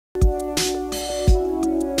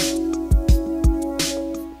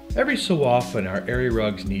Every so often our area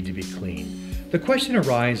rugs need to be cleaned. The question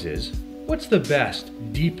arises, what's the best,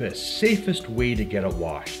 deepest, safest way to get it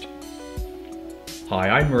washed? Hi,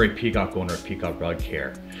 I'm Murray Peacock, owner of Peacock Rug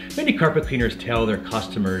Care. Many carpet cleaners tell their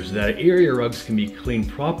customers that area rugs can be cleaned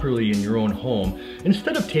properly in your own home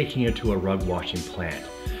instead of taking it to a rug washing plant.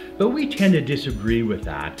 But we tend to disagree with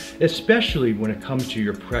that, especially when it comes to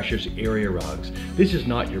your precious area rugs. This is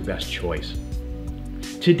not your best choice.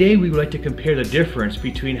 Today we would like to compare the difference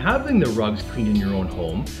between having the rugs cleaned in your own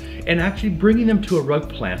home and actually bringing them to a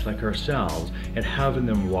rug plant like ourselves and having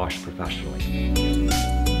them washed professionally.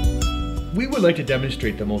 We would like to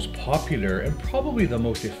demonstrate the most popular and probably the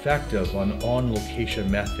most effective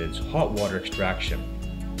on-location methods, hot water extraction.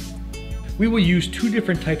 We will use two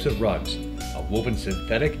different types of rugs, a woven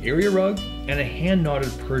synthetic area rug and a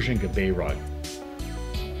hand-knotted Persian gabe rug.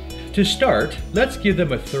 To start, let's give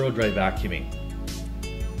them a thorough dry vacuuming.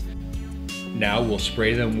 Now we'll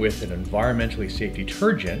spray them with an environmentally safe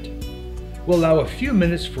detergent. We'll allow a few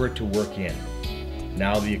minutes for it to work in.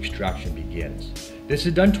 Now the extraction begins. This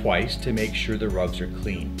is done twice to make sure the rugs are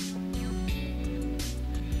clean.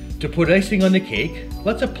 To put icing on the cake,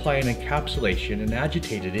 let's apply an encapsulation and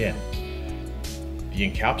agitate it in.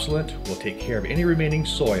 The encapsulant will take care of any remaining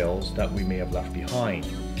soils that we may have left behind.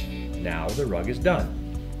 Now the rug is done.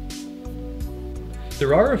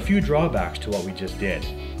 There are a few drawbacks to what we just did.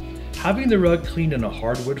 Having the rug cleaned on a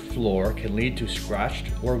hardwood floor can lead to scratched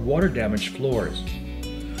or water-damaged floors.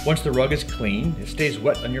 Once the rug is clean, it stays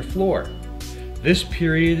wet on your floor. This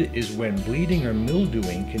period is when bleeding or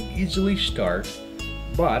mildewing can easily start,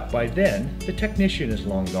 but by then, the technician is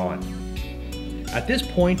long gone. At this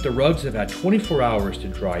point, the rugs have had 24 hours to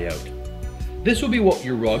dry out. This will be what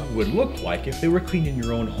your rug would look like if they were cleaned in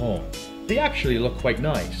your own home. They actually look quite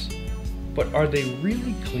nice. But are they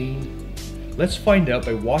really clean? Let's find out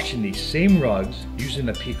by washing these same rugs using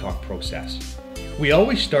the Peacock process. We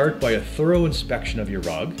always start by a thorough inspection of your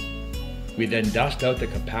rug. We then dust out the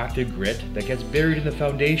compacted grit that gets buried in the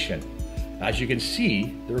foundation. As you can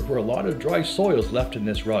see, there were a lot of dry soils left in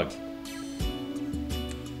this rug.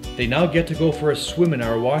 They now get to go for a swim in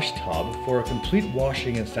our wash tub for a complete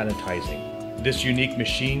washing and sanitizing. This unique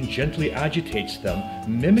machine gently agitates them,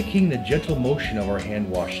 mimicking the gentle motion of our hand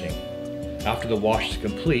washing. After the wash is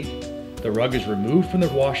complete, the rug is removed from the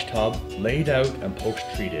wash tub, laid out, and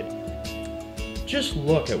post-treated. Just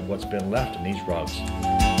look at what's been left in these rugs.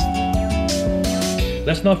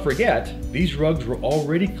 Let's not forget, these rugs were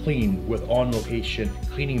already cleaned with on-location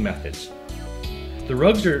cleaning methods. The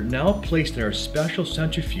rugs are now placed in our special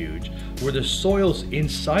centrifuge where the soils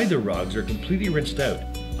inside the rugs are completely rinsed out.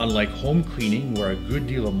 Unlike home cleaning where a good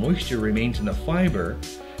deal of moisture remains in the fiber,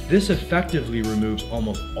 this effectively removes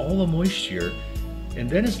almost all the moisture and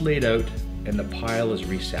then is laid out and the pile is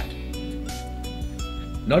reset.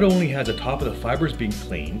 Not only has the top of the fibers been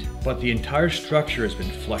cleaned, but the entire structure has been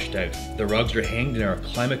flushed out. The rugs are hanged in our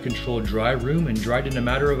climate-controlled dry room and dried in a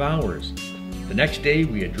matter of hours. The next day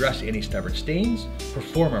we address any stubborn stains,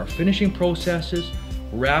 perform our finishing processes,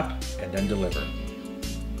 wrap, and then deliver.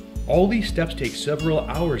 All these steps take several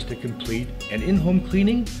hours to complete, and in-home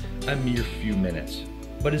cleaning, a mere few minutes.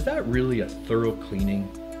 But is that really a thorough cleaning?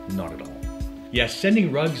 Not at all. Yes,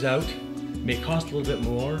 sending rugs out may cost a little bit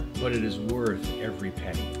more, but it is worth every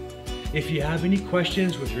penny. If you have any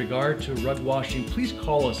questions with regard to rug washing, please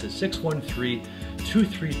call us at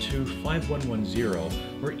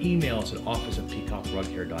 613-232-5110 or email us at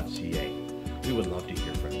office@peacockrugcare.ca. We would love to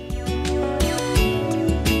hear from you.